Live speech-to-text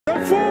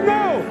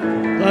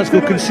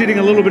Glasgow conceding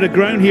a little bit of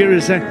ground here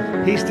as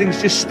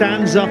Hastings just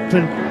stands up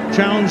and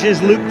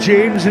challenges Luke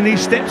James, and he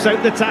steps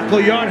out the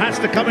tackle yard, has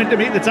to come in to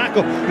make the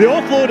tackle. The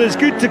offload is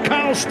good to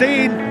Carl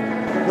Stein.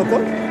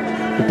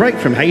 The break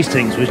from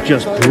Hastings was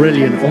just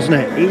brilliant, wasn't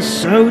it? He's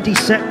so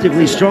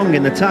deceptively strong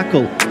in the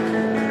tackle.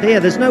 Here,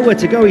 there's nowhere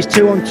to go. He's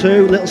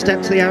 2-on-2, little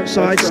step to the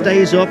outside,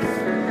 stays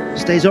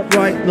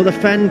upright, another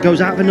fend,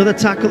 goes out of another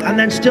tackle, and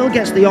then still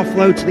gets the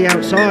offload to the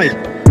outside.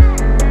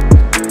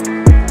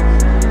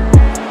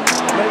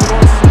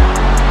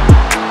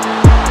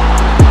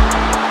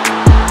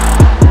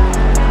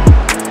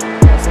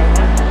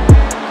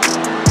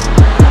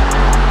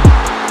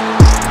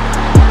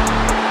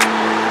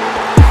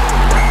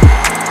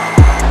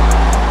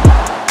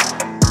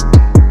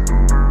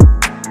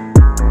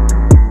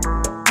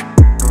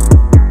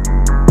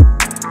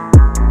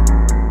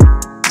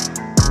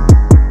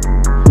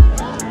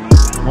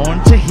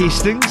 On to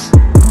Hastings,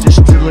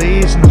 just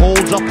delays and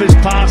holds up his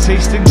pass.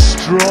 Hastings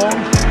strong.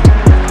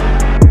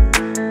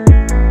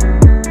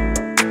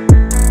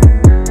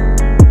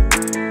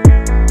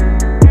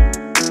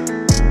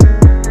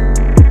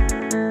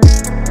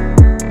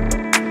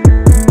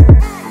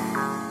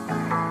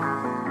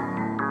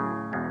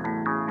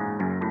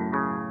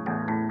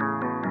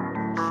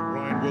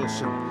 Ryan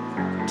Wilson,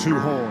 to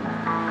Horn.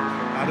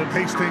 Adam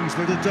Hastings,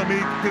 little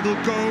dummy, it'll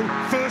go,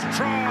 first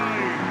try!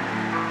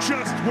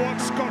 Just what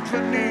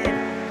Scotland need.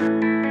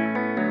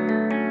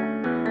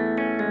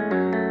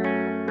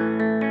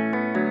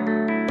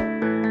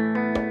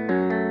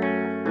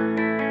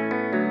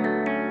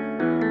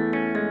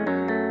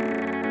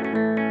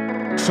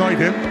 Side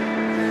him.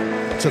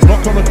 It's a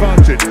knock-on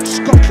advantage.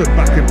 Scotland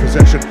back in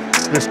possession.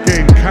 This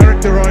game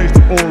characterised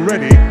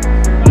already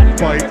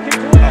by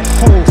a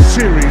whole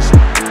series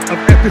of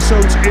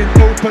episodes in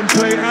open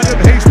play. Adam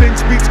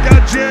Hastings beats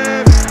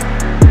Gadjev.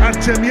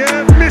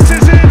 Artemyev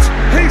misses it.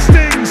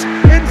 Hastings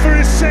in for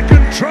his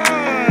second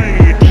try.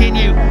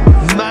 Continue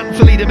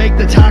manfully to make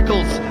the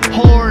tackles.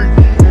 Horn,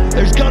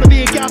 there's got to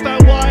be a gap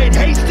out wide.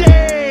 Hastings!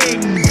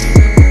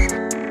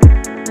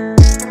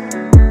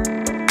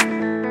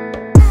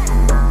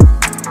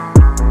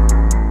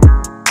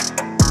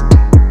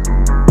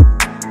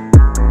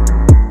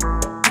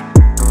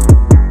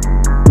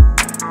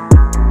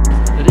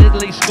 But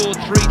Italy scored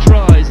 3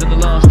 tries in the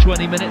last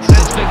 20 minutes of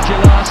this fixture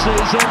last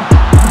season.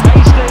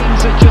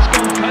 Hastings has just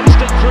gone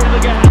coasting through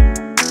the gap.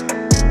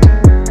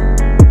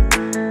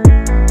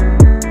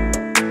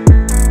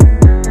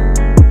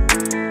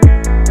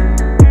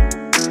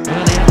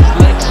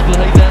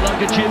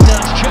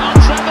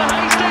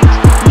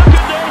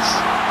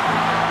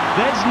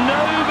 There's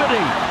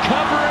nobody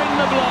covering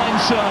the blind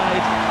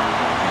side,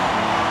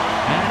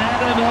 and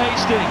Adam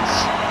Hastings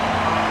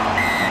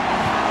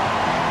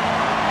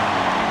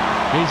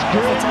is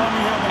grim,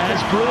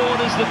 as broad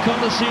as the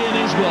Colosseum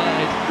is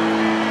wide.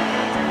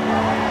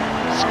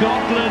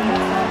 Scotland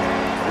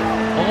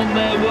on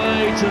their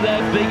way to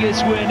their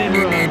biggest win in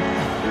Rome.